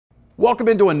Welcome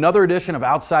into another edition of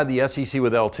Outside the SEC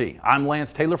with LT. I'm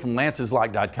Lance Taylor from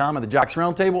lanceslock.com and the Jocks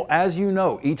Roundtable. As you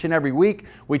know, each and every week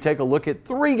we take a look at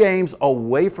 3 games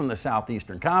away from the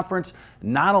Southeastern Conference.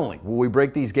 Not only will we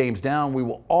break these games down, we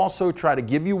will also try to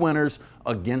give you winners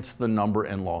against the number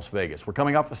in Las Vegas. We're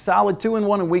coming off a solid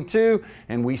 2-1 in week 2,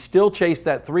 and we still chase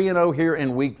that 3-0 here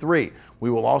in week 3.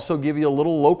 We will also give you a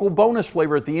little local bonus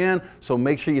flavor at the end, so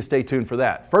make sure you stay tuned for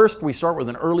that. First, we start with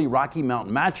an early Rocky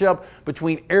Mountain matchup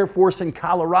between Air Force and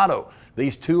Colorado.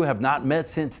 These two have not met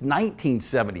since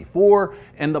 1974,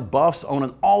 and the Buffs own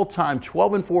an all-time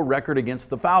 12-4 record against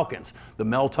the Falcons. The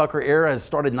Mel Tucker era has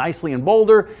started nicely in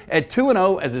Boulder at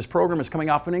 2-0 as his program is coming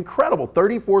off an incredible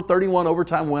 34-31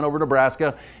 overtime win over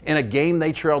Nebraska in a game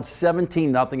they trailed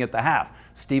 17-0 at the half.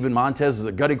 Steven Montez is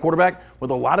a gutty quarterback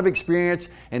with a lot of experience,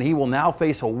 and he will now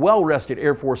face a well-rested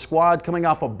Air Force squad coming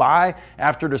off a bye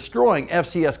after destroying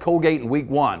FCS Colgate in week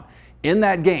 1. In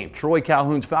that game, Troy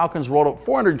Calhoun's Falcons rolled up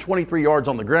 423 yards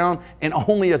on the ground and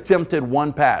only attempted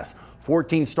 1 pass.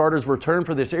 14 starters returned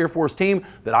for this Air Force team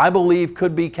that I believe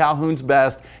could be Calhoun's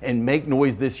best and make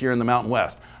noise this year in the Mountain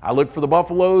West. I look for the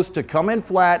Buffaloes to come in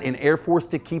flat and Air Force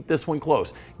to keep this one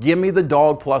close. Give me the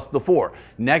dog plus the 4.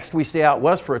 Next, we stay out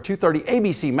west for a 2:30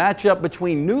 ABC matchup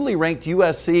between newly ranked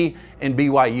USC and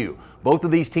BYU. Both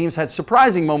of these teams had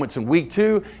surprising moments in week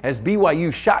 2 as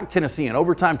BYU shocked Tennessee in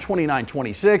overtime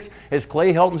 29-26 as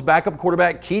Clay Helton's backup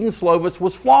quarterback Keaton Slovis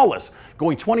was flawless,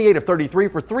 going 28 of 33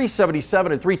 for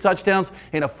 377 and 3 touchdowns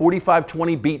in a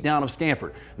 45-20 beatdown of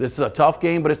Stanford. This is a tough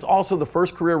game, but it's also the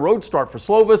first career road start for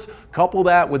Slovis. Couple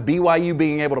that with BYU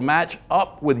being able to match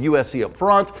up with USC up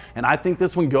front, and I think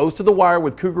this one goes to the wire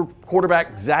with Cougar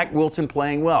quarterback Zach Wilson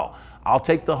playing well. I'll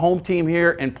take the home team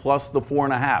here and plus the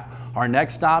 4.5. Our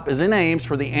next stop is in Ames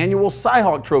for the annual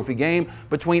Cy-Hawk Trophy game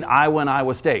between Iowa and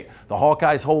Iowa State. The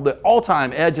Hawkeyes hold the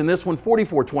all-time edge in this one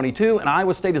 44-22, and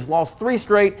Iowa State has lost 3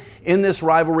 straight in this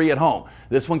rivalry at home.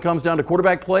 This one comes down to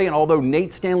quarterback play, and although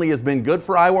Nate Stanley has been good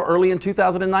for Iowa early in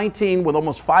 2019 with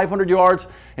almost 500 yards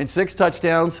and 6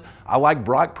 touchdowns, I like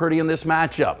Brock Purdy in this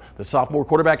matchup. The sophomore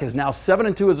quarterback is now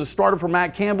 7-2 as a starter for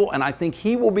Matt Campbell, and I think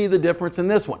he will be the difference in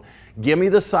this one. Give me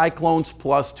the Cyclones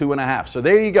plus 2.5. So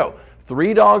there you go.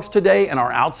 3 dogs today and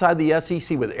are outside the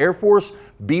SEC with Air Force,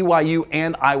 BYU,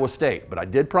 and Iowa State. But I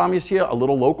did promise you a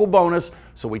little local bonus,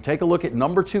 so we take a look at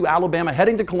number 2 Alabama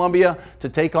heading to Columbia to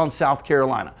take on South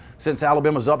Carolina. Since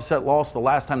Alabama's upset loss the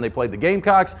last time they played the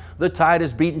Gamecocks, the Tide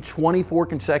has beaten 24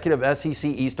 consecutive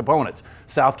SEC East opponents.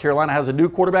 South Carolina has a new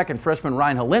quarterback in freshman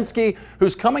Ryan Helinski,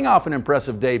 who's coming off an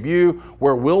impressive debut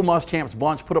where Will Muschamp's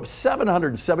bunch put up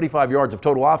 775 yards of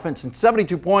total offense and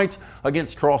 72 points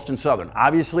against Charleston Southern.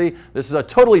 Obviously, this is a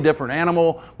totally different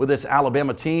animal with this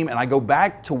Alabama team, and I go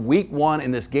back to week 1 in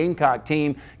this Gamecock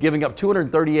team, giving up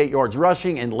 238 yards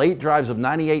rushing and late drives of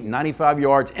 98 and 95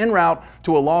 yards en route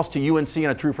to a loss to UNC and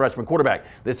a true freshman quarterback.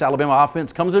 This Alabama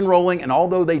offense comes in rolling, and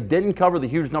although they didn't cover the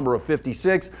huge number of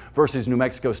 56 versus New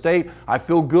Mexico State, I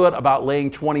feel good about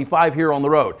laying 25 here on the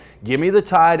road. Give me the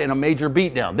Tide and a major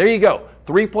beatdown. There you go.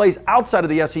 3 plays outside of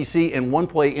the SEC and 1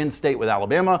 play in-state with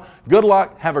Alabama. Good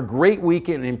luck. Have a great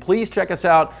weekend, and please check us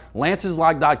out,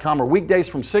 lanceslock.com, or weekdays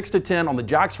from 6 to 10 on the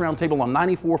Jocks Roundtable on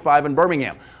 94.5 in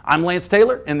Birmingham. I'm Lance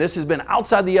Taylor, and this has been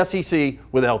Outside the SEC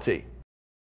with LT.